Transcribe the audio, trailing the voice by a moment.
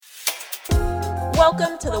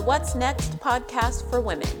Welcome to the What's Next podcast for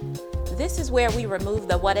women. This is where we remove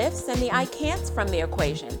the what ifs and the I can'ts from the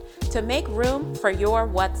equation to make room for your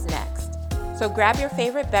what's next. So grab your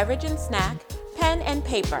favorite beverage and snack, pen and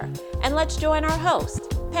paper, and let's join our host,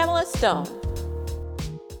 Pamela Stone.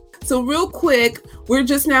 So real quick, we're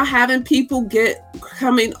just now having people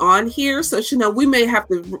coming on here. So Chanel,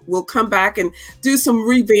 we'll come back and do some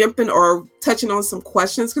revamping or touching on some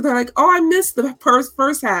questions because they're like, oh, I missed the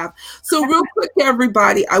first half. So real quick,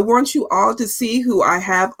 everybody, I want you all to see who I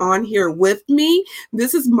have on here with me.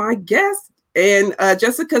 This is my guest. And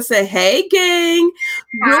Jessica said, hey, gang.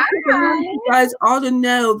 Real quick, I want you guys all to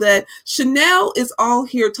know that Chanel is all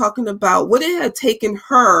here talking about what it had taken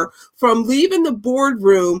her from leaving the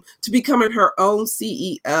boardroom to becoming her own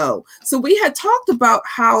CEO. So we had talked about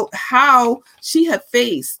how she had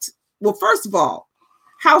faced, well, first of all,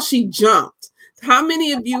 how she jumped. How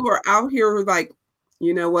many of you are out here who are like,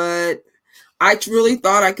 you know what? I really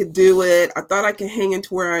thought I could do it. I thought I could hang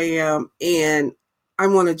into where I am, and I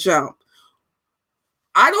want to jump.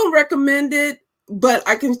 I don't recommend it, but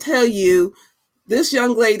I can tell you this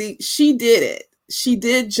young lady, she did it. She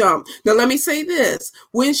did jump. Now, let me say this.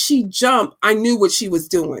 When she jumped, I knew what she was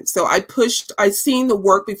doing. So I seen the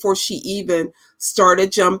work before she even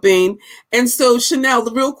started jumping. And so, Chanel,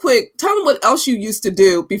 real quick, tell them what else you used to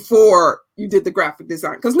do before you did the graphic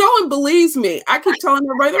design. Because no one believes me. I keep telling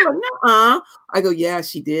everybody, they're like, nuh-uh. I go, yeah,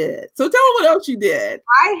 she did. So tell them what else you did.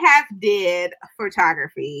 I did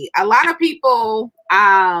photography. A lot of people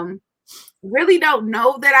really don't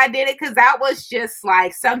know that I did it because that was just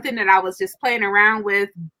like something that I was just playing around with.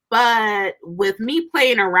 But with me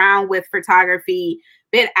playing around with photography,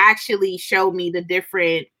 it actually showed me the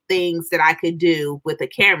different things that I could do with a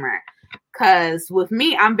camera. Because with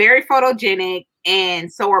me, I'm very photogenic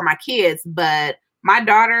and so are my kids. But my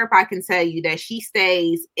daughter, if I can tell you that she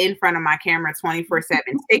stays in front of my camera 24/7,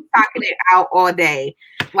 TikToking it out all day.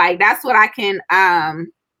 Like that's what I can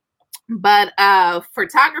But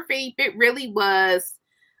photography, it really was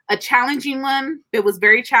a challenging one. It was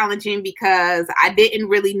very challenging because I didn't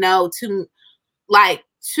really know too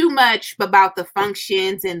much about the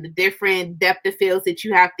functions and the different depth of fields that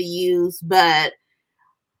you have to use. But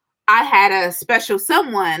I had a special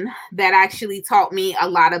someone that actually taught me a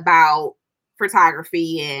lot about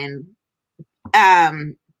photography, and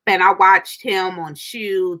I watched him on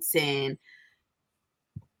shoots and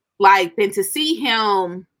then to see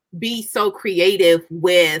him be so creative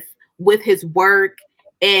with his work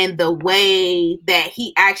and the way that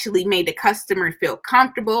he actually made the customer feel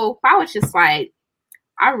comfortable. I was just like,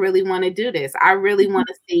 I really want to do this. I really want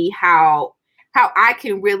to see how I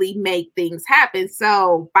can really make things happen.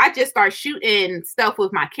 So I just started shooting stuff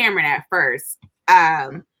with my camera at first.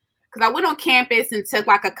 Because I went on campus and took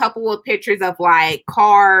like a couple of pictures of like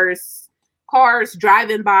cars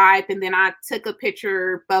driving by, and then I took a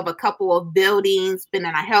picture of a couple of buildings, and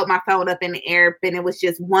then I held my phone up in the air, and it was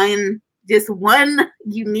just one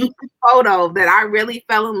unique photo that I really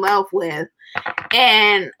fell in love with.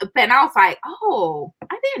 And then I was like, oh,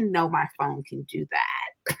 I didn't know my phone can do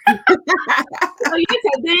that.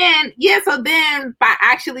 So then by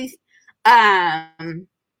actually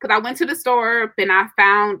because I went to the store and I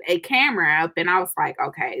found a camera and I was like,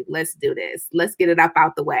 okay, let's do this. Let's get it up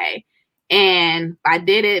out the way. And I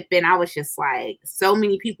did it, and I was just like, so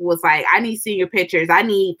many people was like, I need senior pictures. I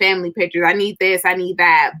need family pictures. I need this. I need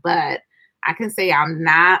that. But I can say I'm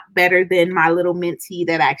not better than my little mentee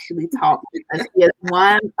that actually taught me, because he is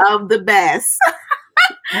one of the best.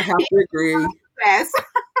 I have to agree.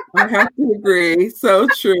 I have to agree. So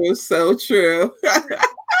true. So true.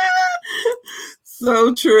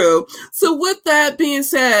 So true. So with that being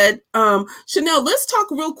said, Chanel, let's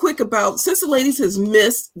talk real quick about, since the ladies has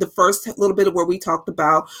missed the first little bit of where we talked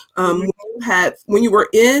about when you were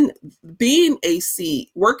in being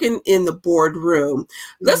working in the boardroom.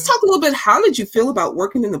 Let's talk a little bit. How did you feel about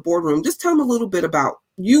working in the boardroom? Just tell them a little bit about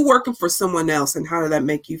you working for someone else and how did that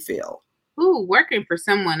make you feel? Ooh, working for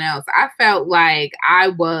someone else. I felt like I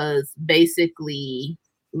was basically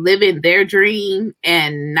living their dream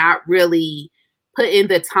and not really putting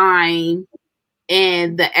the time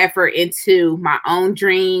and the effort into my own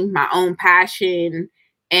dream, my own passion,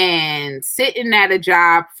 and sitting at a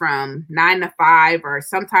job from 9 to 5, or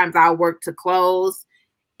sometimes I'll work to close.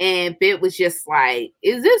 And it was just like,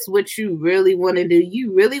 is this what you really want to do?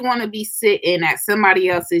 You really want to be sitting at somebody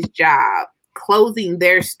else's job, closing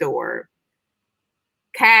their store,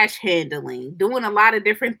 cash handling, doing a lot of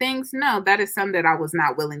different things? No, that is something that I was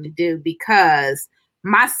not willing to do, because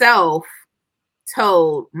myself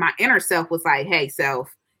told my inner self was like, hey,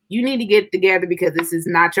 self, you need to get together because this is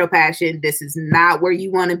not your passion. This is not where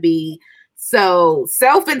you want to be. So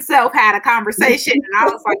self and self had a conversation, and I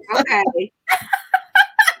was like, okay.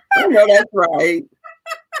 I know that's right.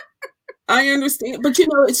 I understand. But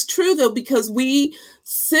it's true though, because we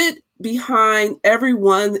sit behind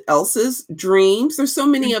everyone else's dreams. There's so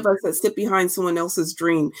many of us that sit behind someone else's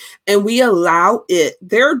dream, and we allow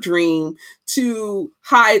their dream to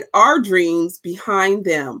hide our dreams behind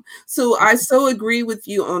them. So I so agree with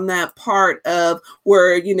you on that part of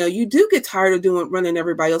where, you do get tired of running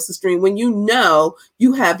everybody else's dream when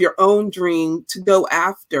you have your own dream to go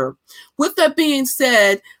after. With that being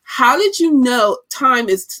said, how did you know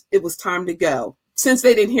it was time to go? Since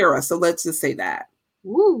they didn't hear us, so let's just say that.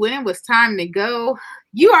 Ooh, when it was time to go,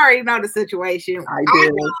 you already know the situation.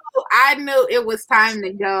 I knew it was time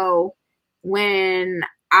to go when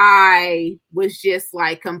I was just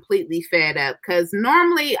like completely fed up. Because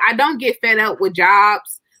normally I don't get fed up with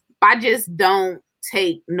jobs. I just don't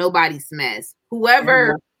take nobody's mess.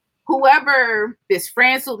 Whoever is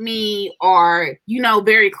friends with me or,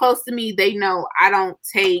 very close to me, they know I don't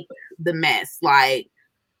take the mess. Like,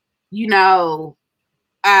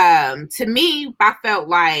 to me, I felt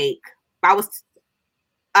like I was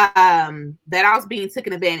that I was being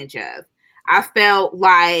taken advantage of. I felt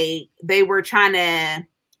like they were trying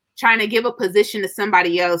to give a position to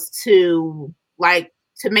somebody else to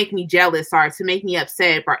make me jealous or to make me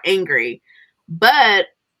upset or angry. But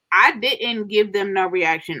I didn't give them no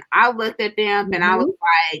reaction. I looked at them and I was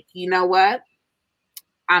like, you know what?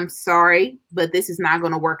 I'm sorry, but this is not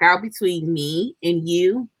going to work out between me and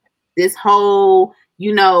you. This whole,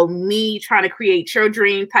 me trying to create your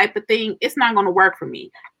dream type of thing, it's not going to work for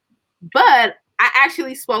me. But I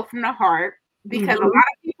actually spoke from the heart because a lot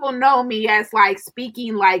of people know me as like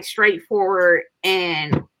speaking like straightforward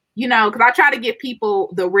and, because I try to give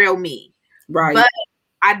people the real me. Right. But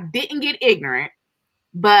I didn't get ignorant.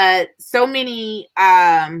 But so many,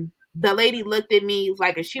 the lady looked at me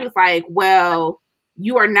like, and she was like, well,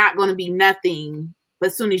 you are not going to be nothing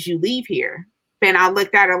as soon as you leave here. And I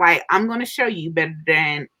looked at her like, I'm going to show you better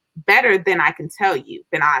than I can tell you.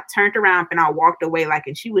 Then I turned around and I walked away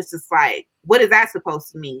and she was just like, what is that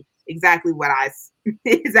supposed to mean? Exactly what I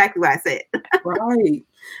said. Right.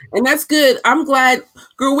 And that's good. I'm glad,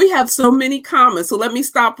 girl, we have so many comments. So let me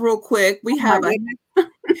stop real quick. We have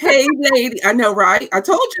hey lady. I know, right? I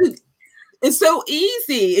told you it's so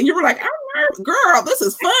easy. And you were like, oh, girl, this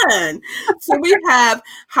is fun. So we have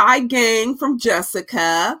hi gang from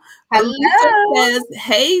Jessica. Hello. Says,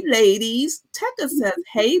 hey ladies. Tekka says,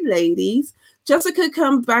 hey ladies. Jessica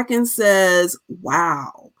comes back and says,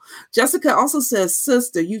 wow. Jessica also says,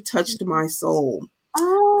 sister, you touched my soul.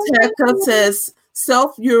 Oh. Tekka says,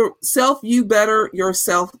 you better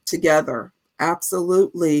yourself together.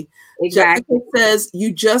 Absolutely. Exactly. Jessica says,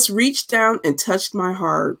 you just reached down and touched my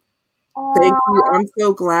heart. Thank you. I'm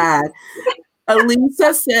so glad.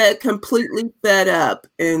 Elisa said completely fed up,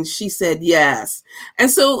 and she said yes. And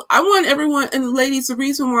so I want everyone, and ladies, the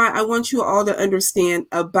reason why I want you all to understand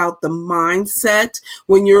about the mindset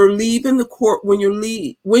when you're leaving the court, when you're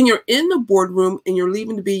in the boardroom and you're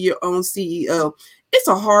leaving to be your own CEO, it's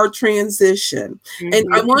a hard transition. And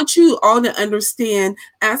I want you all to understand,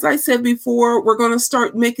 as I said before, we're going to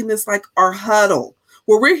start making this like our huddle,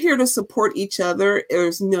 where we're here to support each other.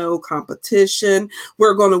 There's no competition.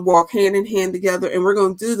 We're going to walk hand in hand together, and we're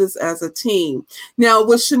going to do this as a team. Now,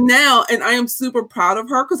 with Chanel, and I am super proud of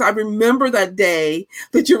her because I remember that day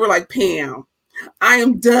that you were like, Pam, I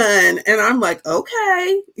am done. And I'm like,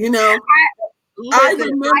 okay. I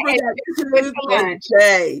remember that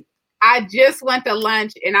day. I just went to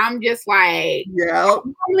lunch, and I'm just like, I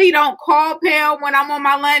normally don't call Pam when I'm on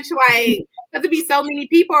my lunch, like, because there be so many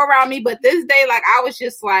people around me. But this day, like, I was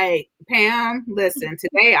just like, Pam, listen,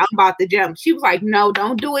 today I'm about to jump. She was like, no,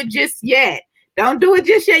 don't do it just yet. Don't do it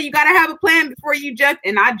just yet. You got to have a plan before you jump.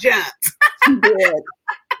 And I jumped. She did.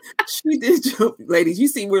 She did jump, ladies. You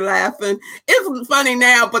see, we're laughing. It's funny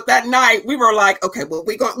now, but that night we were like, okay, well,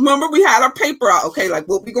 remember we had our paper out. Okay, like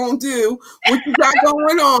what we gonna do? What you got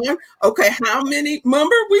going on? Okay, how many?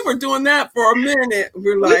 Remember we were doing that for a minute.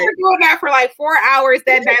 We were doing that for like 4 hours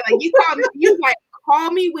that day. Like you called me, you like,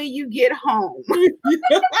 call me when you get home.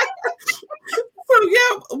 So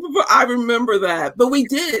yeah, I remember that, but we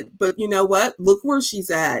did. But you know what? Look where she's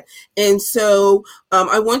at. And so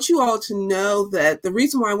I want you all to know that the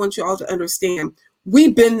reason why I want you all to understand,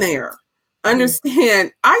 we've been there.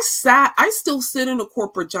 Understand, I still sit in a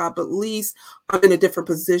corporate job, at least I'm in a different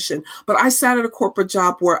position, but I sat at a corporate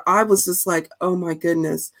job where I was just like, oh my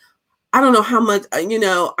goodness, I don't know how much, I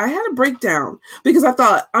had a breakdown because I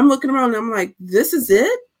thought, I'm looking around and I'm like, this is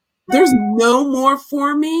it? There's no more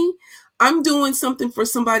for me. I'm doing something for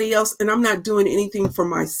somebody else and I'm not doing anything for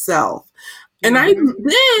myself. And I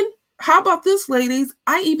then, how about this, ladies?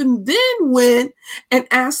 I even then went and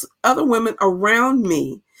asked other women around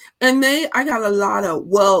me. And I got a lot of,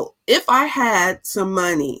 well, if I had some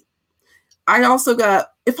money, I also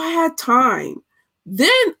got, if I had time.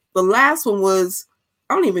 Then the last one was,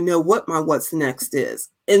 I don't even know what my what's next is.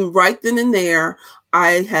 And right then and there,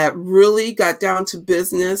 I had really got down to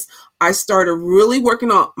business. I started really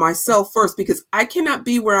working on myself first, because I cannot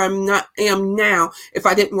be where am now if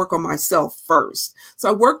I didn't work on myself first. So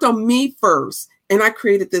I worked on me first, and I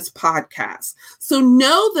created this podcast. So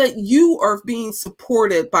know that you are being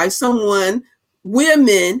supported by someone,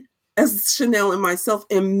 women, as Chanel and myself,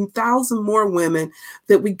 and 1,000 more women,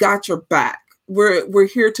 that we got your back. We're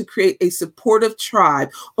here to create a supportive tribe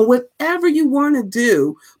on whatever you want to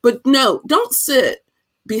do. But no, don't sit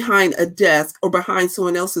behind a desk or behind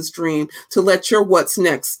someone else's dream to let your what's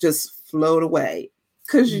next just float away,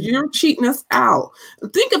 because you're cheating us out.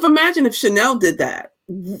 Imagine if Chanel did that.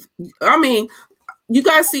 I mean, you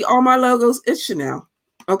guys see all my logos, it's Chanel.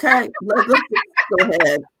 Okay, let's go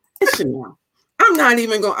ahead. It's Chanel. I'm not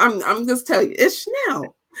even going, I'm just telling you, it's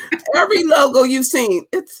Chanel. Every logo you've seen,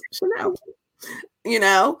 it's Chanel.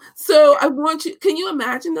 So I want you, can you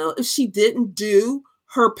imagine though, if she didn't do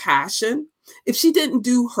her passion, if she didn't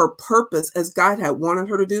do her purpose as God had wanted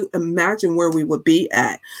her to do, imagine where we would be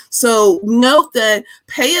at. So note that,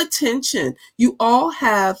 pay attention. You all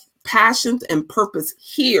have passions and purpose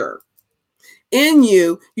here in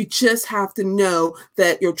you. You just have to know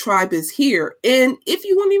that your tribe is here. And if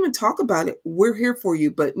you won't even talk about it, we're here for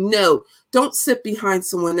you. But no, don't sit behind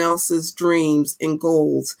someone else's dreams and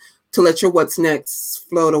goals to let your what's next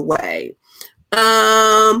float away.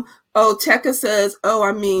 Tekka says,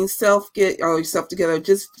 get yourself together.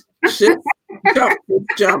 Just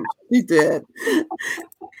jump. He did.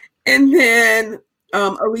 And then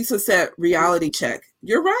Elisa said, reality check.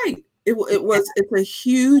 You're right. It's a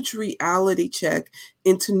huge reality check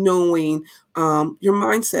into knowing your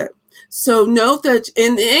mindset. So note that,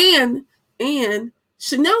 and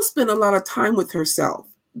Chanel spent a lot of time with herself.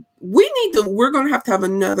 We're going to have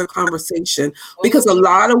another conversation, because a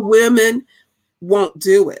lot of women won't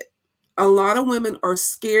do it. A lot of women are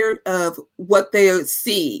scared of what they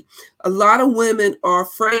see. A lot of women are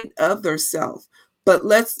afraid of themselves. But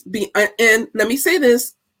and let me say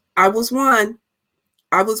this, I was one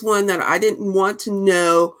that I didn't want to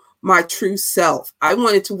know my true self. I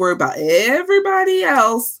wanted to worry about everybody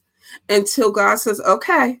else until God says,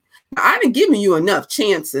 okay, I didn't give you enough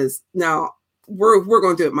chances. Now we're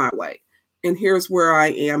going to do it my way. And here's where I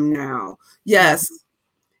am now. Yes.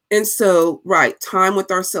 And so, right, time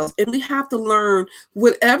with ourselves. And we have to learn,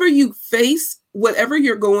 whatever you face, whatever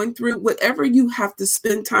you're going through, whatever you have to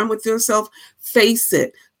spend time with yourself, face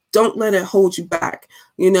it. Don't let it hold you back.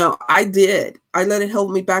 I did. I let it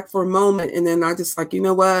hold me back for a moment. And then I just like, you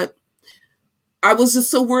know what? I was just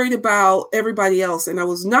so worried about everybody else. And I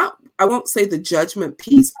won't say the judgment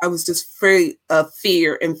piece. I was just afraid of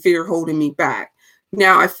fear, and fear holding me back.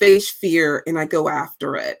 Now I face fear and I go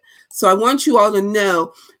after it. So I want you all to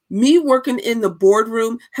know, me working in the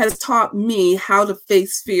boardroom has taught me how to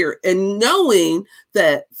face fear, and knowing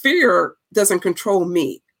that fear doesn't control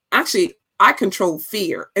me. Actually, I control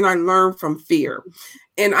fear, and I learn from fear.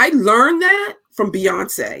 And I learned that from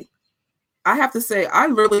Beyonce. I have to say, I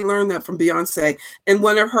really learned that from Beyonce. In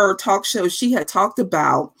one of her talk shows, she had talked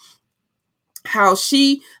about how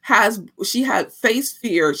she had faced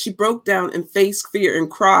fear. She broke down and faced fear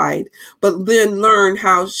and cried, but then learned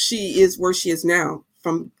how she is where she is now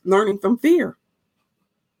from learning from fear.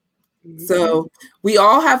 Mm-hmm. So we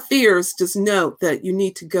all have fears. Just note that you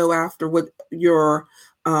need to go after your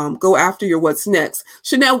what's next.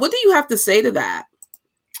 Chanel, what do you have to say to that?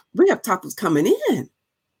 We have topics coming in.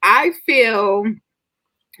 I feel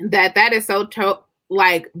that is so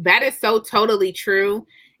totally true.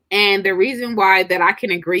 And the reason why that I can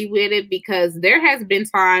agree with it, because there has been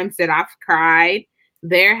times that I've cried.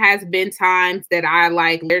 There has been times that I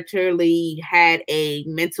literally had a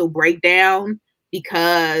mental breakdown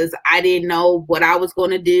because I didn't know what I was going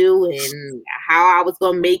to do and how I was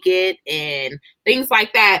going to make it and things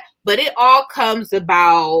like that. But it all comes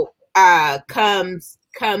back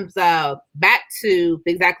to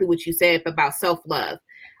exactly what you said about self-love.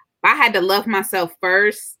 I had to love myself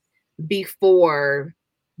first before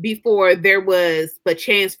there was a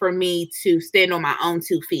chance for me to stand on my own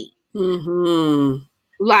 2 feet. Mm-hmm.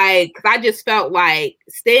 I just felt like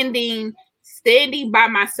standing by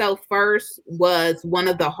myself first was one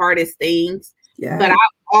of the hardest things. Yeah. But I've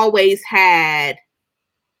always had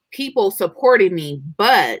people supporting me,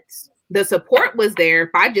 but the support was there if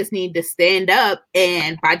I just needed to stand up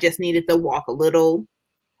and if I just needed to walk a little,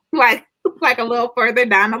 like a little further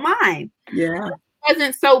down the line. Yeah. It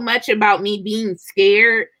wasn't so much about me being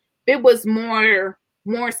scared. It was more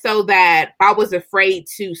so that I was afraid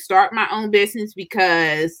to start my own business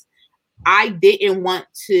because I didn't want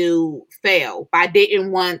to fail. I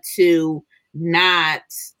didn't want to not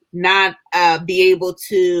be able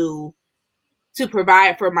to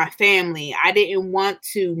provide for my family. I didn't want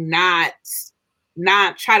to not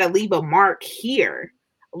try to leave a mark here.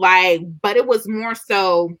 But it was more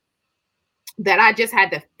so that I just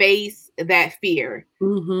had to face that fear.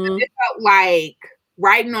 Mm-hmm. It felt like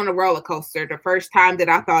riding on a roller coaster the first time that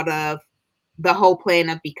I thought of the whole plan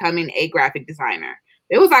of becoming a graphic designer.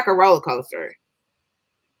 It was like a roller coaster.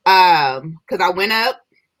 Because I went up,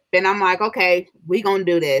 then I'm like, okay, we gonna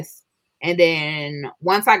do this. And then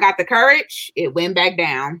once I got the courage, it went back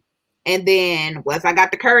down. And then once I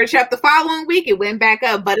got the courage up the following week, it went back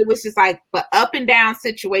up. But it was just like the up and down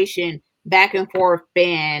situation, back and forth.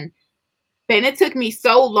 And it took me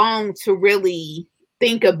so long to really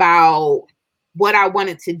think about what I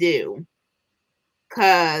wanted to do.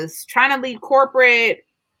 Because trying to leave corporate,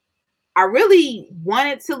 I really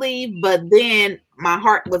wanted to leave, but then my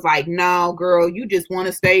heart was like, no, girl, you just want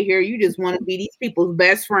to stay here. You just want to be these people's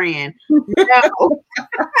best friend. No, I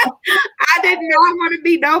did not want to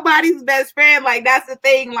be nobody's best friend. Like, that's the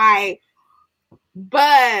thing. Like,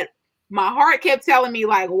 but my heart kept telling me,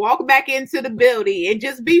 like, walk back into the building and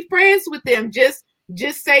just be friends with them. Just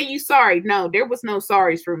say you sorry. No, there was no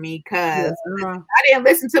sorries for me because I didn't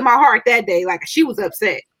listen to my heart that day. Like, she was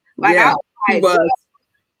upset. Like, I was like,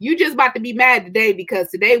 you just about to be mad today because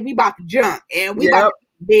today we about to jump and we about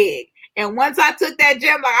to be big. And once I took that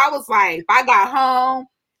jump, like I was like, if I got home,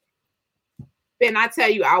 then I tell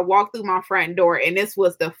you, I walked through my front door and this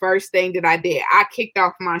was the first thing that I did. I kicked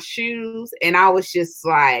off my shoes and I was just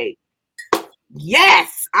like,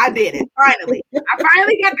 yes, I did it. Finally. I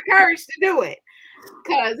finally got the courage to do it.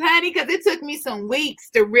 Cause it took me some weeks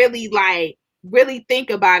to really think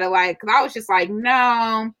about it. Like, cause I was just like,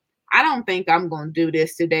 no, I don't think I'm going to do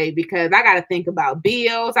this today because I got to think about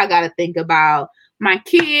bills. I got to think about my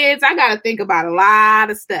kids. I got to think about a lot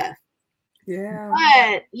of stuff. Yeah.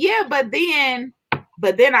 But then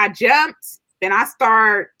I jumped. Then I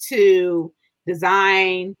start to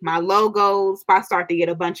design my logos. I start to get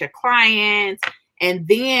a bunch of clients. And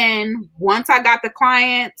then once I got the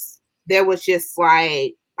clients, there was just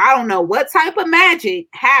like, I don't know what type of magic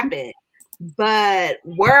happened. But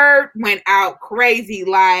word went out crazy.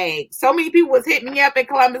 Like so many people was hitting me up at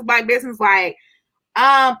Columbus Black Business like,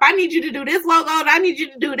 I need you to do this logo. I need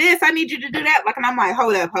you to do this. I need you to do that. Like, and I'm like,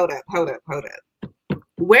 hold up.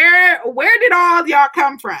 Where did all y'all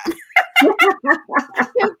come from?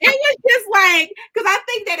 It was just like, because I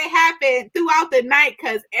think that it happened throughout the night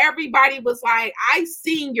because everybody was like, I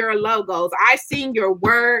seen your logos. I seen your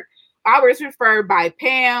work. I was referred by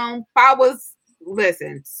Pam.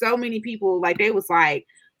 Listen, so many people, like, they was like,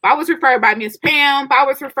 if I was referred by Miss Pam, if I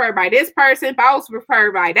was referred by this person, if I was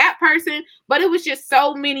referred by that person, but it was just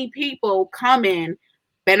so many people coming.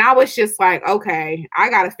 And I was just like, okay, I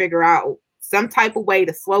got to figure out some type of way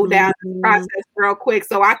to slow down the process real quick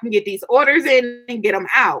so I can get these orders in and get them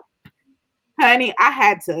out. Honey, I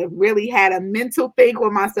had to really had a mental think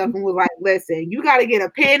with myself and was like, listen, you got to get a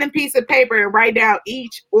pen and piece of paper and write down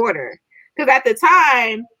each order. Because at the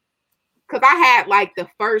time, because I had like the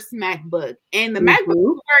first MacBook and the MacBook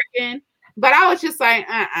was working, but I was just like,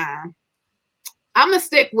 I'm going to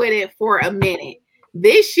stick with it for a minute.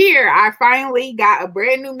 This year, I finally got a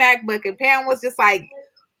brand new MacBook and Pam was just like,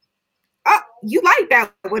 oh, you like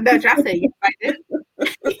that one, don't you? I said, yes, I do.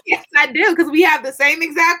 Yes, I do, because we have the same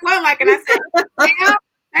exact one. Like, and I said, Pam,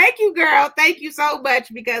 thank you, girl. Thank you so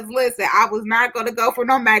much. Because listen, I was not going to go for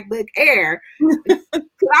no MacBook Air.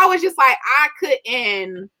 I was just like, I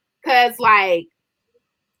couldn't. Because like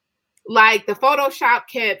the Photoshop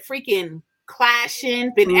kept freaking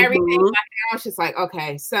clashing and everything. Like, I was just like,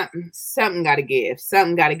 okay, something got to give.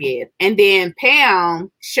 Something got to give. And then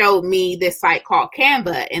Pam showed me this site called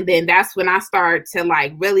Canva. And then that's when I started to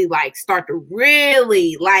like really like start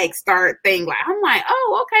things like, I'm like,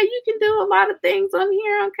 oh, okay, you can do a lot of things on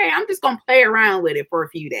here. Okay, I'm just going to play around with it for a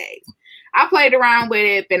few days. I played around with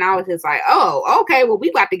it and I was just like, oh, okay, well,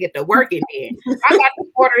 we got to get the work in there. I got the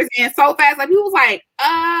orders in so fast. Like, people was like,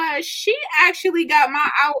 she actually got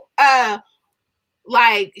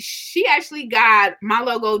she actually got my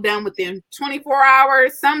logo done within 24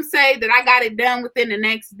 hours. Some say that I got it done within the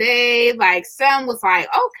next day. Like, some was like,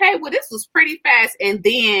 okay, well, this was pretty fast. And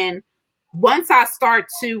then once I start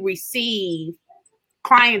to receive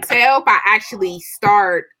clientele if I actually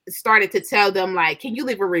started to tell them, like, can you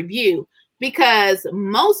leave a review? Because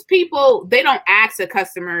most people, they don't ask a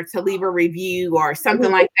customer to leave a review or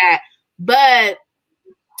something like that. But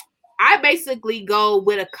I basically go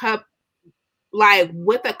with a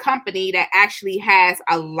company that actually has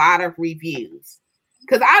a lot of reviews.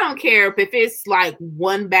 Because I don't care if it's like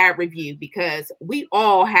one bad review, because we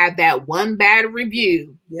all have that one bad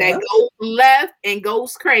review that goes left and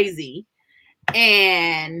goes crazy.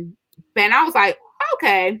 And then I was like,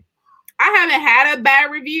 okay, I haven't had a bad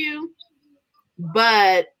review,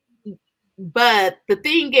 but the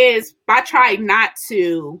thing is, I try not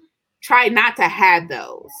to have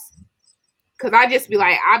those. Cause I just be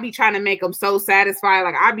like, I'll be trying to make them so satisfied.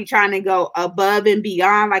 Like I'll be trying to go above and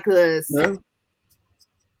beyond. Like,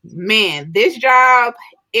 man, this job,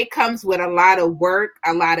 it comes with a lot of work,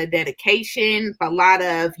 a lot of dedication, a lot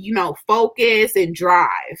of, focus and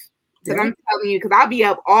drive. Cause I'm telling you, cause I'll be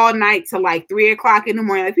up all night till like 3 o'clock in the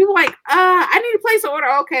morning. Like people are like, I need to place an order.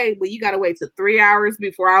 Okay, well, you got to wait till 3 hours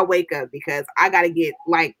before I wake up, because I got to get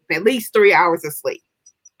like at least 3 hours of sleep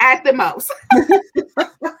at the most.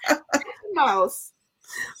 Most.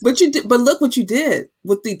 But look what you did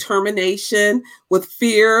with determination, with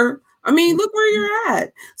fear. I mean, look where you're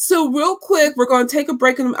at. So real quick, we're going to take a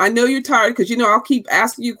break. And I know you're tired because, I'll keep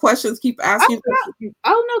asking you questions, keep asking.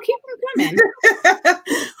 Oh, no, keep them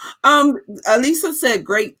coming. Alisa said,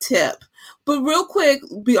 great tip. But real quick,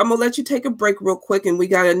 I'm going to let you take a break real quick. And we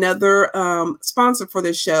got another sponsor for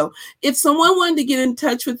this show. If someone wanted to get in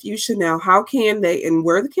touch with you, Chanel, how can they and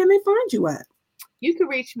where can they find you at? You can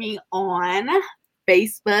reach me on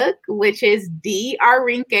Facebook, which is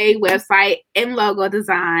Rinke website and logo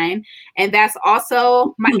design. And that's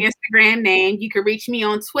also my Instagram name. You can reach me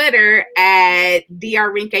on Twitter at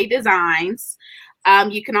Rinke Designs.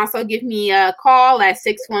 You can also give me a call at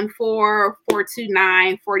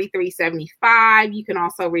 614-429-4375. You can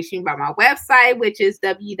also reach me by my website, which is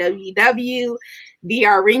www.Rinke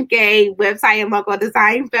website and logo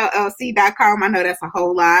design LLC.com. I know that's a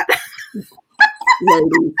whole lot.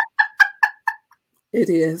 Ladies, it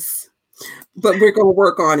is, but we're gonna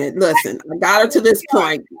work on it. Listen, I got her to this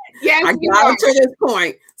point. Yes, I got her to this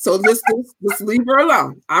point. So let's leave her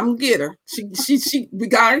alone. I'm gonna get her. She we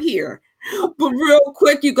got her here. But real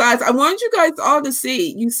quick, you guys, I want you guys all to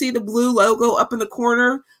see. You see the blue logo up in the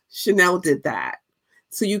corner? Chanel did that.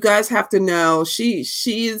 So you guys have to know she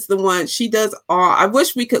is the one. She does all. I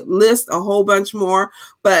wish we could list a whole bunch more,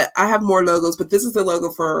 but I have more logos. But this is the logo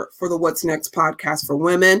for the What's Next podcast for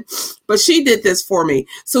women. But she did this for me.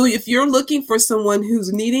 So if you're looking for someone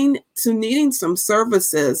who's needing some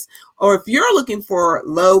services, or if you're looking for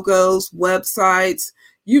logos, websites,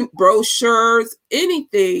 brochures,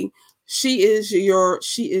 anything, she is your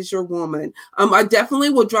woman. I definitely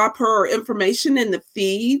will drop her information in the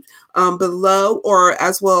feed below, or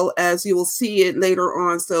as well as you will see it later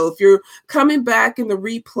on. So if you're coming back in the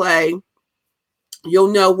replay,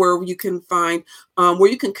 you'll know where you can find,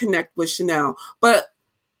 where you can connect with Chanel. But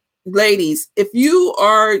ladies, if you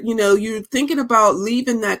are, you're thinking about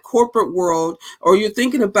leaving that corporate world, or you're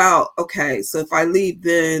thinking about, okay, so if I leave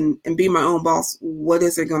then and be my own boss, what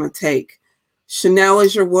is it going to take? Chanel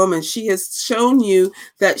is your woman. She has shown you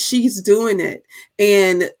that she's doing it,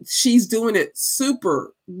 and she's doing it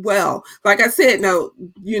super well. Like I said,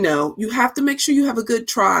 you have to make sure you have a good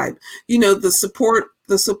tribe.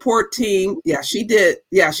 The support team. Yeah, she did.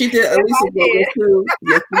 Yeah, she did. Alisa did too.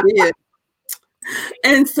 Yes, she did.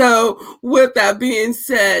 And so with that being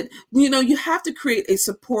said, you have to create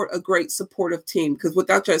a great supportive team, because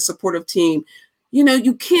without your supportive team,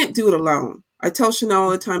 you can't do it alone. I tell Chanel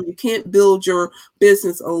all the time, you can't build your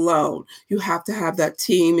business alone. You have to have that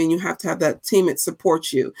team, and you have to have that team that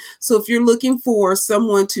supports you. So if you're looking for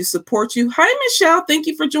someone to support you, hi, Michelle. Thank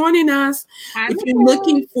you for joining us. If you're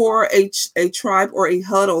looking for a tribe or a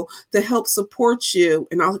huddle to help support you,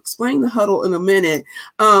 and I'll explain the huddle in a minute,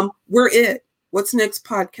 we're it. What's Next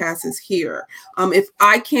podcast is here. If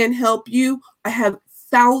I can help you, I have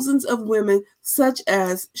thousands of women such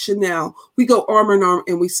as Chanel. We go arm in arm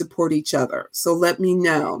and we support each other. So let me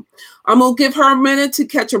know. I'm going to give her a minute to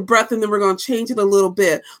catch her breath, and then we're going to change it a little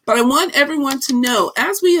bit. But I want everyone to know,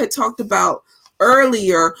 as we had talked about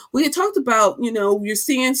earlier, we had talked about, you're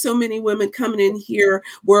seeing so many women coming in here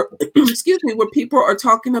where, where people are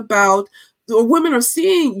talking about, or women are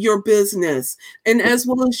seeing your business, and as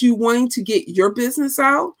well as you wanting to get your business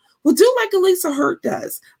out. Well, do like Alisa Hurt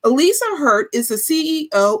does. Alisa Hurt is the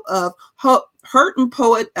CEO of Hurt and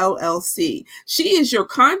Poet LLC. She is your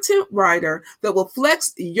content writer that will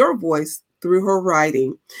flex your voice through her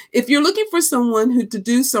writing. If you're looking for someone to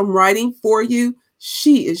do some writing for you,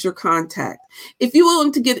 she is your contact. If you're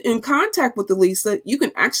willing to get in contact with Elisa, you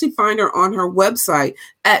can actually find her on her website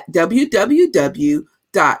at www.hurtnpoet,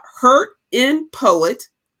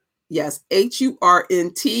 yes,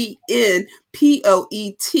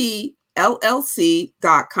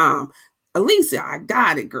 HURNTNPOETLLC.com. Elisa, I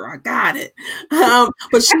got it, girl. I got it.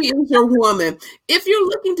 But she is your woman. If you're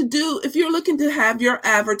looking to have your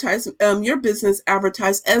your business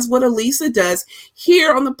advertised as what Elisa does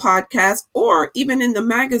here on the podcast or even in the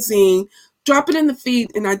magazine, drop it in the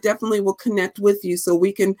feed and I definitely will connect with you so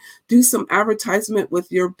we can do some advertisement with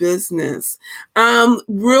your business.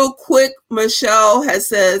 Real quick, Michelle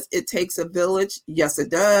says it takes a village. Yes, it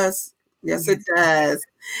does. Yes, it does.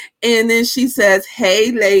 And then she says,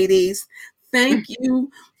 hey, ladies, thank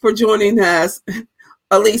you for joining us.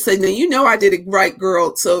 Elisa, now you know I did it right,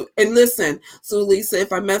 girl. So, and listen, so Elisa,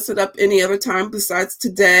 if I mess it up any other time besides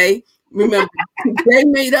today, remember, they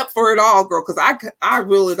made up for it all, girl, because I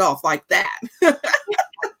reel it off like that.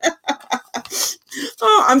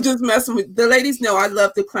 Oh, I'm just messing with the ladies. Know I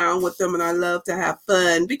love to clown with them and I love to have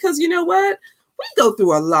fun because you know what? We go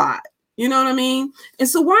through a lot. You know what I mean? And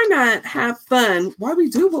so why not have fun? Why we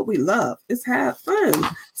do what we love is have fun.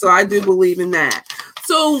 So I do believe in that.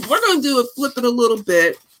 So we're going to flip it a little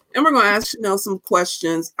bit and we're going to ask Chanel some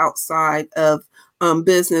questions outside of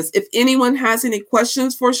business. If anyone has any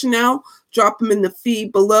questions for Chanel, drop them in the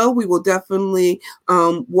feed below. We will definitely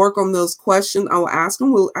work on those questions. I will ask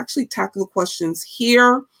them. We'll actually tackle the questions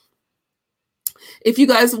here. If you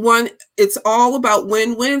guys want, it's all about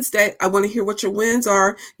Win Wednesday. I want to hear what your wins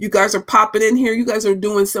are. You guys are popping in here. You guys are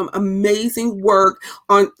doing some amazing work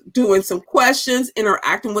on doing some questions,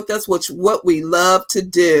 interacting with us, which what we love to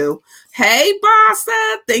do. Hey,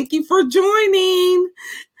 Bassa, thank you for joining.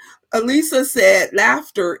 Elisa said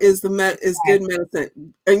laughter is good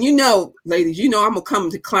medicine. And you know, ladies, you know I'm going to come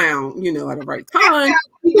to clown, you know, at the right time.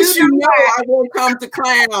 Because you know I will come to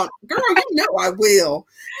clown. Girl, you know I will.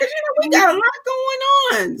 Because, you know, we got a lot going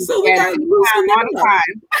on. So we got to loosen up.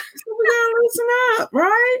 So we got to loosen up,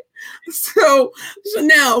 right? So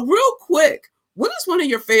now, real quick, what is one of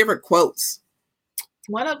your favorite quotes?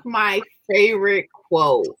 One of my favorite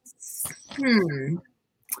quotes.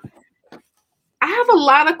 I have a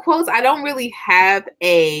lot of quotes. I don't really have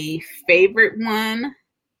a favorite one.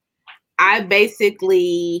 I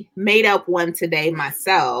basically made up one today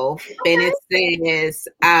myself, and it says,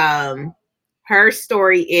 her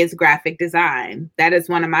story is graphic design. That is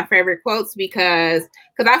one of my favorite quotes because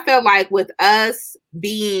I feel like with us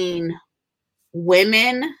being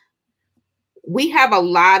women, we have a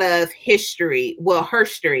lot of herstory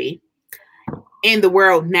in the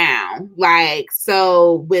world now. Like,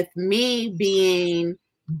 so with me being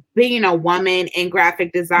a woman in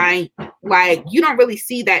graphic design, like you don't really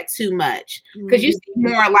see that too much because you see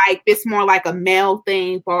more like a male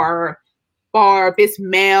thing for this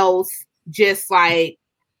males just like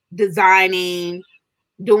designing,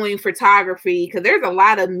 doing photography, because there's a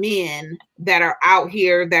lot of men that are out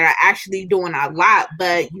here that are actually doing a lot,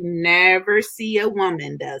 but you never see a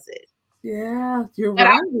woman does it. Yeah, you're but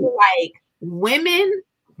right. I feel like women,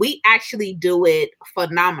 we actually do it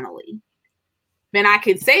phenomenally. And I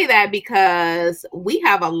can say that because we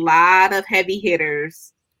have a lot of heavy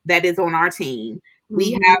hitters that is on our team.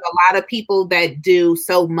 We have a lot of people that do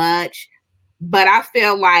so much, but I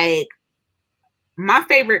feel like my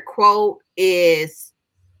favorite quote is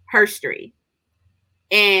herstory.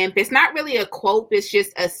 And it's not really a quote, it's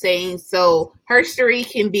just a saying. So herstory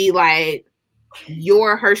can be like,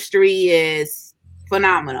 your herstory is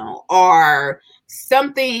phenomenal, or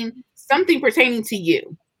something pertaining to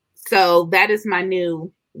you. So that is my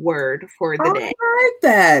new word for the day. I like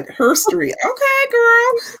that. Herstory. Okay,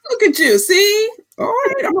 girl. Look at you. See? All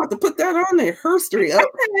right. I'm about to put that on there. Herstory.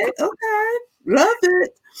 Okay. Love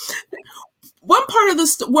it. One part of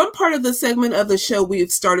the segment of the show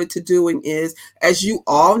we've started to doing is, as you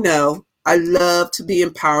all know, I love to be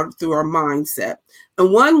empowered through our mindset.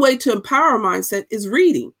 And one way to empower our mindset is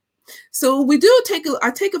reading. So we do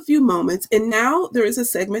I take a few moments, and now there is a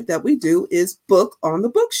segment that we do is book on the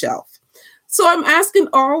bookshelf. So I'm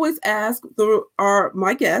always ask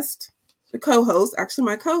my guest, the co-host, actually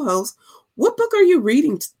my co-host, what book are you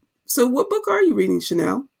reading? So what book are you reading,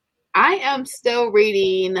 Chanel? I am still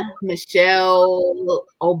reading Michelle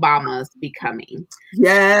Obama's Becoming.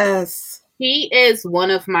 Yes. She is one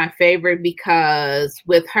of my favorite because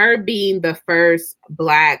with her being the first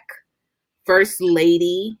Black First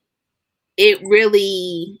Lady, it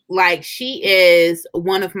really, like, she is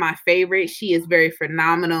one of my favorites. She is very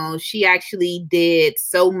phenomenal. She actually did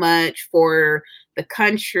so much for the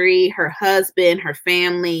country, her husband, her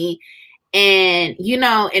family. And,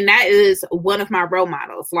 and that is one of my role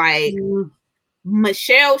models. Like,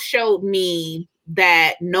 Michelle showed me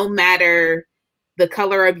that no matter the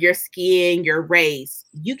color of your skin, your race,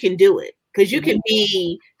 you can do it. Because you can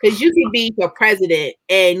be the president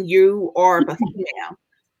and you are a female.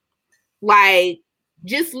 Like,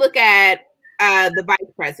 just look at the vice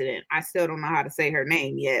president. I still don't know how to say her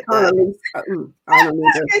name yet. But I don't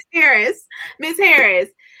know. Miss Harris.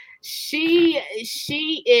 She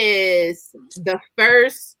is the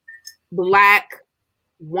first Black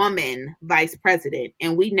woman vice president,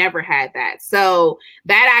 and we never had that. So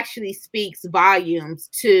that actually speaks volumes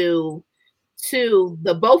to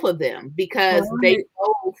the both of them, because they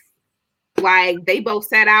both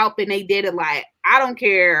set out and they did it. Like, I don't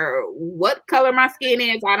care what color my skin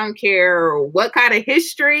is, I don't care what kind of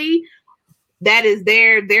history that is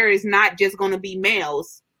there. There is not just going to be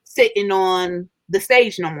males sitting on the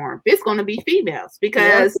stage no more. It's going to be females,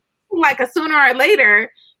 because like a sooner or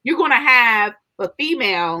later you're going to have a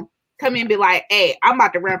female come in and be like, hey, I'm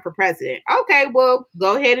about to run for president. Okay, well,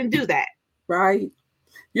 go ahead and do that. Right.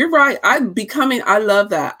 You're right. I love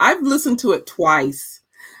that. I've listened to it twice.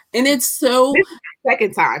 And it's so... This is the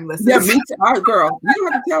second time listening. Yeah, me too. All right, girl, you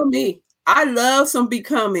don't have to tell me. I love some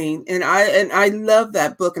Becoming, and I love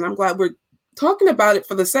that book, and I'm glad we're talking about it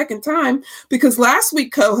for the second time, because last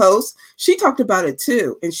week co-host, she talked about it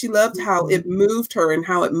too, and she loved how it moved her and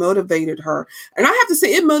how it motivated her. And I have to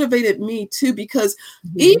say, it motivated me too, because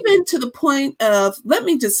even to the point of, let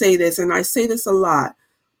me just say this, and I say this a lot,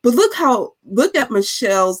 but look at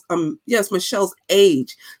Michelle's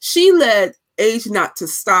age. She let age not to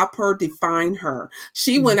stop her, define her.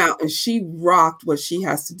 She went out and she rocked what she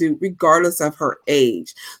has to do, regardless of her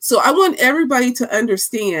age. So I want everybody to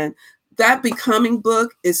understand that Becoming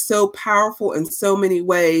book is so powerful in so many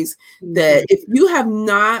ways that if you have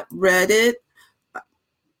not read it,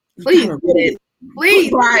 please read it. Please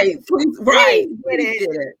get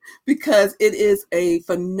it, because it is a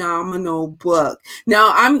phenomenal book.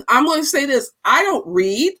 Now, I'm going to say this: I don't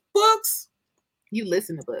read books. You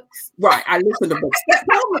listen to books, right? I listen to books.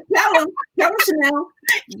 Tell them, Chanel.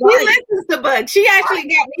 She listens to books. She actually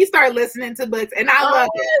got me start listening to books, and I love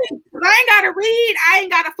it. I ain't got to read. I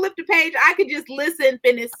ain't got to flip the page. I could just listen,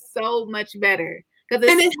 and it's so much better because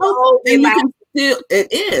it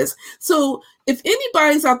is. So if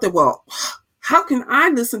anybody's out there, well, how can I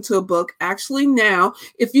listen to a book? Actually, now,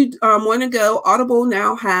 if you want to go, Audible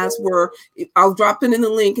now has where I'll drop it in the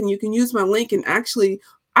link, and you can use my link, and actually,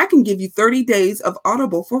 I can give you 30 days of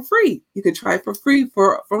Audible for free. You can try it for free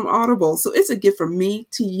from Audible. So it's a gift from me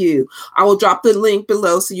to you. I will drop the link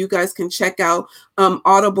below so you guys can check out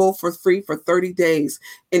Audible for free for 30 days.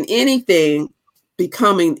 And anything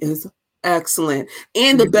Becoming is excellent.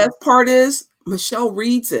 And the best part is Michelle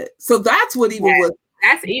reads it. So that's what even was.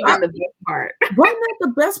 That's even the best part. Wasn't that the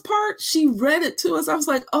best part? She read it to us. I was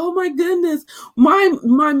like, oh my goodness, my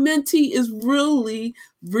mentee is really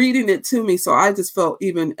reading it to me. So I just felt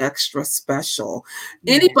even extra special.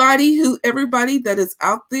 Yeah. Everybody that is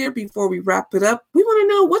out there, before we wrap it up, we want to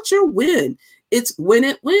know what's your win. It's Win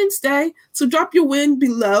It Wednesday. So drop your win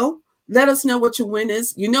below. Let us know what your win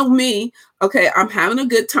is. You know me. Okay, I'm having a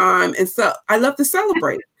good time. And so I love to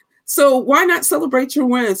celebrate. So why not celebrate your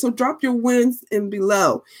wins? So drop your wins in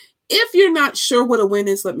below. If you're not sure what a win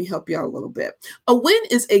is, let me help you out a little bit. A win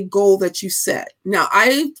is a goal that you set. Now,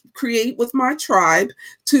 I create with my tribe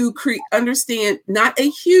to understand not a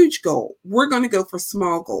huge goal. We're going to go for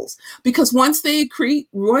small goals, because once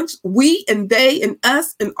we and they and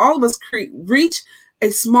us and all of us reach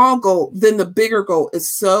a small goal, then the bigger goal is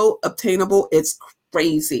so obtainable. It's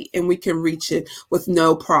crazy, and we can reach it with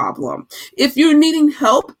no problem. If you're needing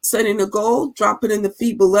help setting a goal, drop it in the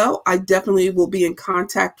feed below. I definitely will be in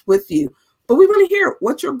contact with you. But we want to hear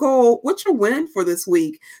what's your goal, what's your win for this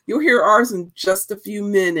week. You'll hear ours in just a few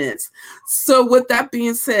minutes. So with that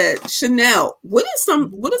being said, Chanel, what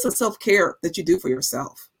is a self-care that you do for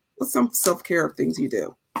yourself? What's some self-care things you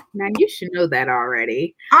do? Now, you should know that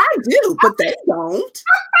already. I do, but they don't.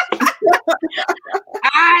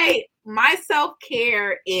 My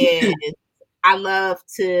self-care is I love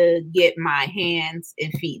to get my hands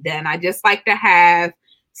and feet done. I just like to have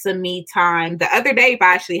some me time. The other day, I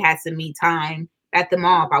actually had some me time at the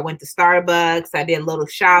mall. I went to Starbucks. I did a little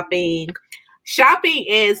shopping. Shopping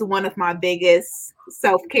is one of my biggest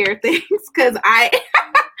self-care things, because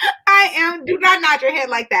do not nod your head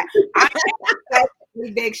like that. I am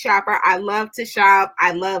a big shopper. I love to shop.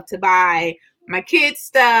 I love to buy my kids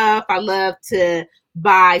stuff. I love to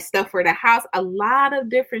buy stuff for the house. A lot of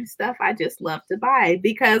different stuff I just love to buy,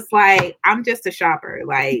 because I'm just a shopper.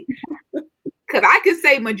 because I could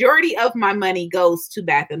say majority of my money goes to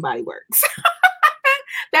Bath and Body Works.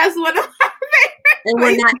 That's one of my favorite And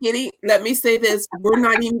we're not getting, let me say this, we're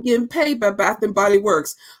not even getting paid by Bath and Body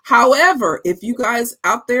Works. However, if you guys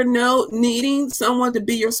out there know needing someone to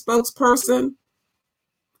be your spokesperson,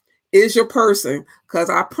 is your person, because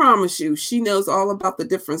I promise you, she knows all about the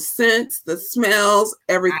different scents, the smells,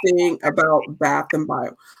 everything about Bath and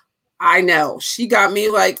Body. I know. She got me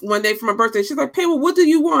like one day for my birthday. She's like, Pamela, what do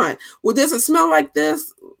you want? Well, does it smell like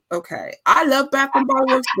this? Okay. I love Bath and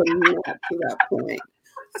Body Works, but not to that point.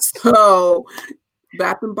 So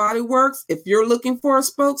Bath and Body Works, if you're looking for a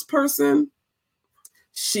spokesperson,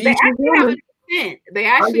 she's they actually your have woman. a scent. They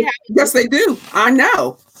actually have Yes, they do. I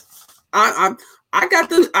know. I got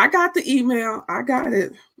the email. I got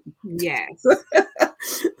it. Yes.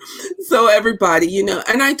 So everybody, you know,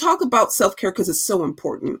 and I talk about self-care because it's so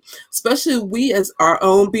important, especially we as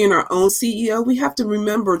being our own CEO, we have to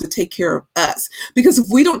remember to take care of us, because if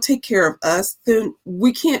we don't take care of us, then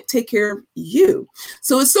we can't take care of you.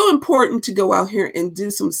 So it's so important to go out here and do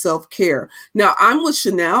some self-care. Now, I'm with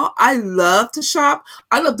Chanel. I love to shop.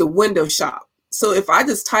 I love to window shop. So if I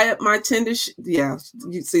just tie up my tennis, yeah,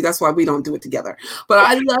 you see, that's why we don't do it together. But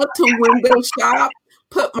I love to window shop,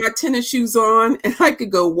 put my tennis shoes on, and I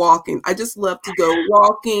could go walking. I just love to go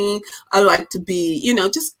walking. I like to be, you know,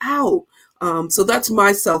 just out. So that's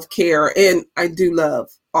my self-care. And I do love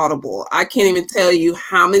Audible. I can't even tell you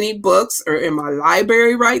how many books are in my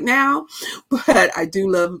library right now, but I do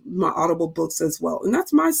love my Audible books as well. And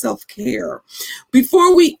that's my self-care.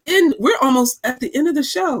 Before we end, we're almost at the end of the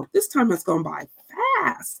show. This time has gone by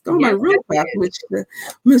fast. Going by real fast,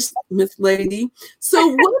 Miss Lady. So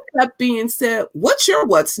with that being said, what's your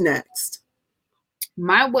what's next?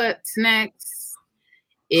 My what's next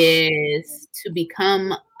is to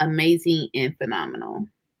become amazing and phenomenal.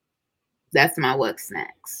 That's my what's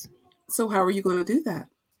next. So how are you going to do that?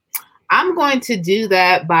 I'm going to do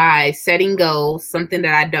that by setting goals, something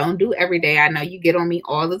that I don't do every day. I know you get on me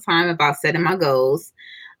all the time about setting my goals.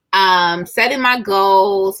 Setting my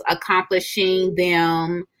goals, accomplishing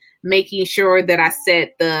them, making sure that I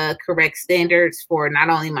set the correct standards for not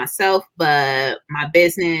only myself, but my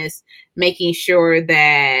business, making sure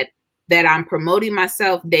that I'm promoting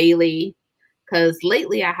myself daily. Because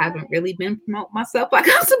lately I haven't really been promoting myself like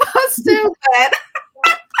I'm supposed to. But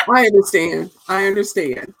I understand.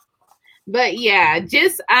 But yeah,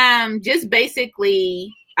 just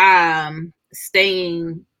basically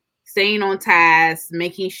staying on task,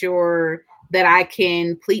 making sure that I can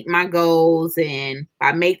complete my goals, and if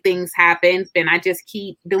I make things happen, then I just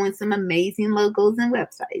keep doing some amazing logos and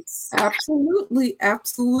websites. Absolutely.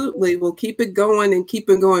 We'll keep it going and keep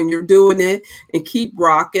it going. You're doing it and keep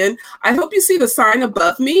rocking. I hope you see the sign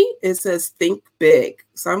above me. It says think big.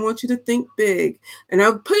 So I want you to think big, and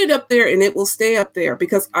I'll put it up there and it will stay up there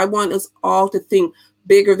because I want us all to think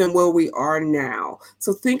bigger than where we are now.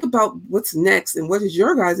 So think about what's next and what is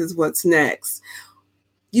your guys' what's next.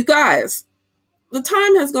 You guys, the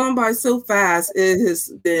time has gone by so fast. It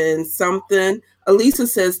has been something. Elisa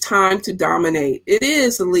says time to dominate. It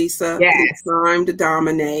is, Elisa. Yes. It's time to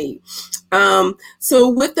dominate. So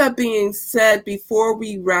with that being said, before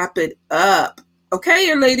we wrap it up,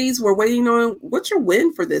 okay, ladies, we're waiting on what's your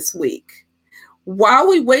win for this week. While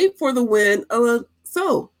we wait for the win,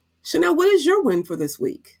 so Chanel, what is your win for this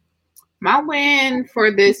week? My win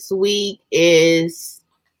for this week is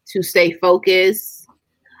to stay focused,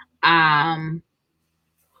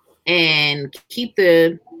 and keep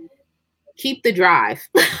the drive.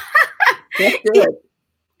 That's good.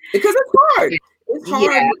 Because it's hard. It's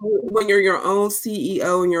hard when you're your own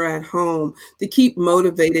CEO and you're at home to keep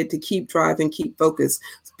motivated, to keep driving, keep focused.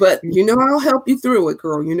 But you know, I'll help you through it,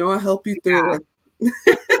 girl. You know, I'll help you through it.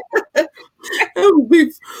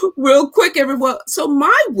 Real quick, everyone. So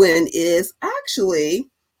my win is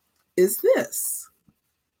this.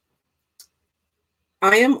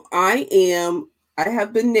 I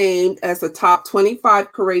have been named as the top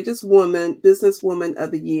 25 courageous businesswoman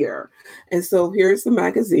of the year. And so here's the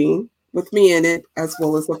magazine with me in it, as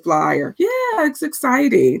well as a flyer. Yeah, it's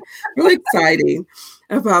exciting. Really exciting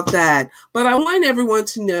about that. But I want everyone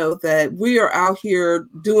to know that we are out here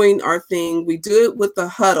doing our thing. We do it with the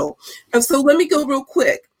huddle. And so let me go real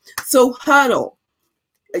quick. So huddle.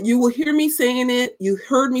 You will hear me saying it. You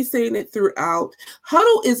heard me saying it throughout.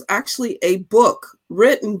 Huddle is actually a book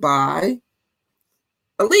written by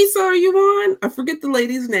Elisa, are you on? I forget the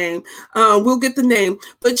lady's name. We'll get the name.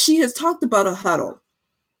 But she has talked about a huddle.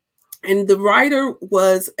 And the writer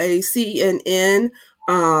was a CNN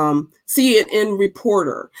CNN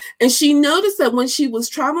reporter, and she noticed that when she was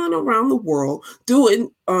traveling around the world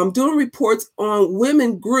doing reports on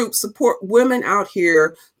women groups, support women out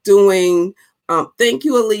here doing. Thank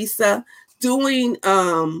you, Elisa. Doing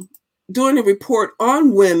a report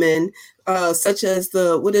on women, such as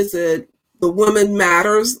the Women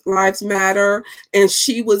Matters, Lives Matter, and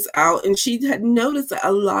she was out and she had noticed that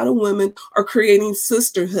a lot of women are creating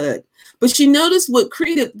sisterhood. But she noticed what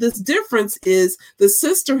created this difference is the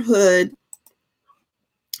sisterhood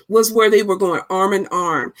was where they were going arm in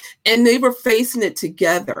arm and they were facing it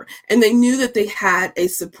together and they knew that they had a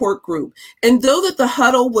support group. And though that the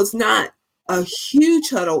huddle was not a huge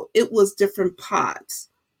huddle, it was different pods.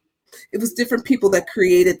 It was different people that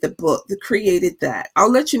created the book, that created that.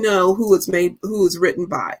 I'll let you know who was written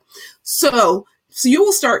by. So you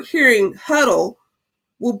will start hearing huddle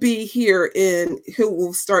will be here who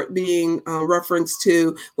will start being referenced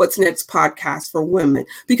to What's Next podcast for women,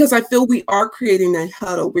 because I feel we are creating a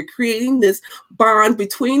huddle. We're creating this bond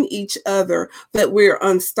between each other that we're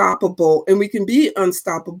unstoppable, and we can be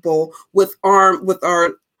unstoppable with our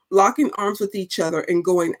locking arms with each other and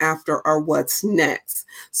going after our what's next.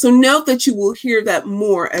 So note that you will hear that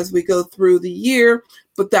more as we go through the year,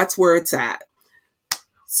 but that's where it's at.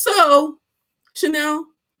 So, Chanel,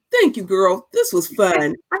 thank you, girl. This was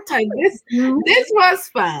fun. This was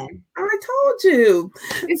fun. I told you.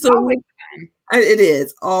 It's always fun. It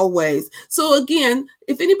is always. So again,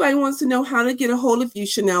 if anybody wants to know how to get a hold of you,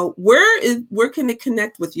 Chanel, where can they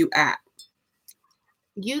connect with you at?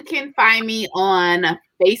 You can find me on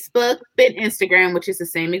Facebook, Ben Instagram, which is the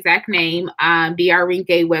same exact name, DR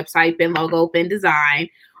Rinke website, Ben Logo, Ben Design.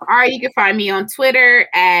 Or you can find me on Twitter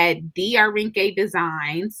at DR Rinke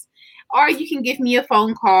Designs. Or you can give me a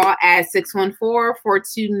phone call at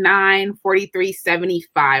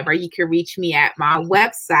 614-429-4375. Or you can reach me at my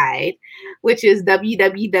website, which is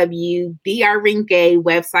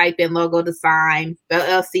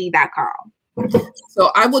www.drrinke.com.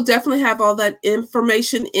 So I will definitely have all that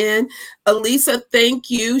information in. Elisa, thank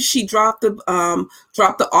you. She dropped the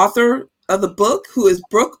author of the book, who is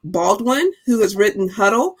Brooke Baldwin, who has written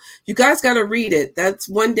Huddle. You guys got to read it. That's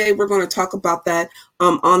one day we're going to talk about that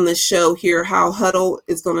on the show here, how Huddle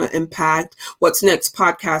is going to impact What's Next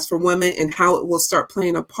podcast for women and how it will start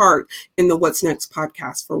playing a part in the What's Next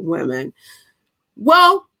podcast for women.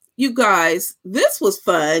 Well, you guys, this was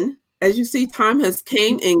fun. As you see, time has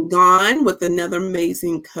came and gone with another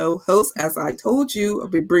amazing co-host. As I told you, I'll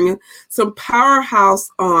be bringing some powerhouse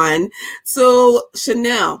on. So,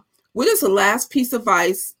 Chanel, what is the last piece of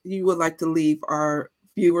advice you would like to leave our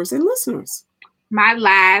viewers and listeners? My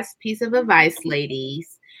last piece of advice,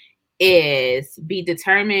 ladies, is be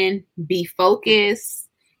determined, be focused,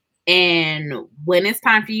 and when it's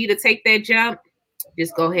time for you to take that jump,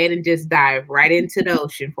 just go ahead and just dive right into the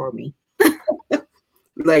ocean for me.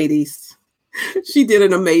 Ladies, she did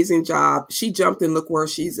an amazing job. She jumped and look where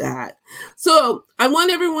she's at. So I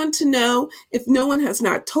want everyone to know, if no one has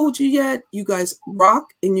not told you yet, you guys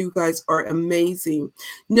rock and you guys are amazing.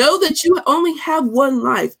 Know that you only have one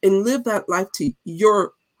life and live that life to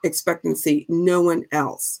your expectancy, no one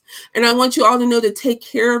else. And I want you all to know to take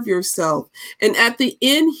care of yourself. And at the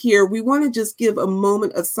end here, we want to just give a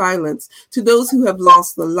moment of silence to those who have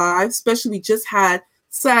lost their lives, especially we just had,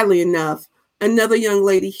 sadly enough, another young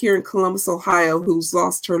lady here in Columbus, Ohio, who's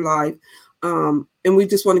lost her life. And we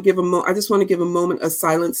just want to give I just want to give a moment of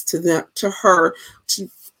silence to her,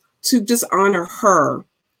 to just honor her.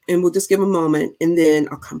 And we'll just give a moment and then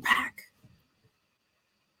I'll come back.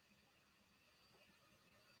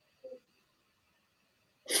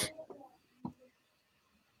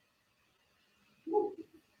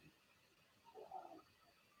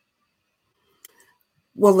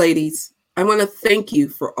 Well, ladies, I want to thank you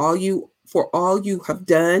for all you have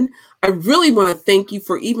done. I really want to thank you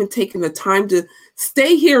for even taking the time to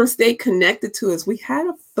stay here and stay connected to us. We had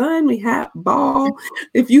fun. We had ball.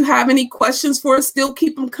 If you have any questions for us, still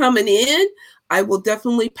keep them coming in. I will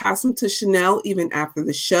definitely pass them to Chanel even after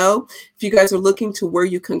the show. If you guys are looking to where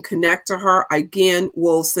you can connect to her, again,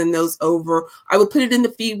 we'll send those over. I will put it in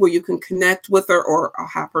the feed where you can connect with her, or I'll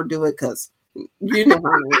have her do it because you know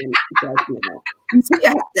how I am. You guys know. So you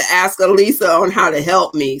have to ask Elisa on how to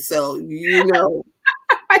help me. So you know.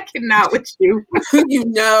 I cannot with you. You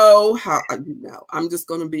know how, I'm just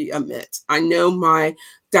going to be a mitt. I know my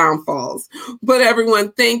downfalls. But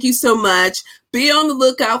everyone, thank you so much. Be on the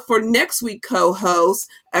lookout for next week co-host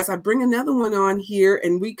as I bring another one on here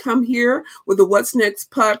and we come here with the What's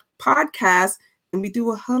Next podcast and we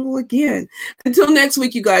do a huddle again. Until next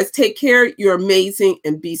week, you guys, take care. You're amazing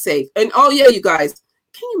and be safe. And oh yeah, you guys,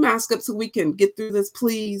 can you mask up so we can get through this,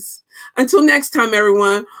 please? Until next time,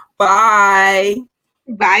 everyone. Bye.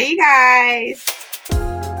 Bye, you guys.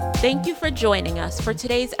 Thank you for joining us for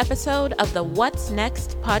today's episode of the What's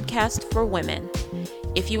Next podcast for women.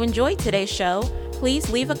 If you enjoyed today's show,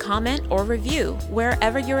 please leave a comment or review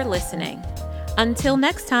wherever you're listening. Until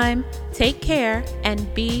next time, take care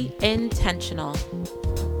and be intentional.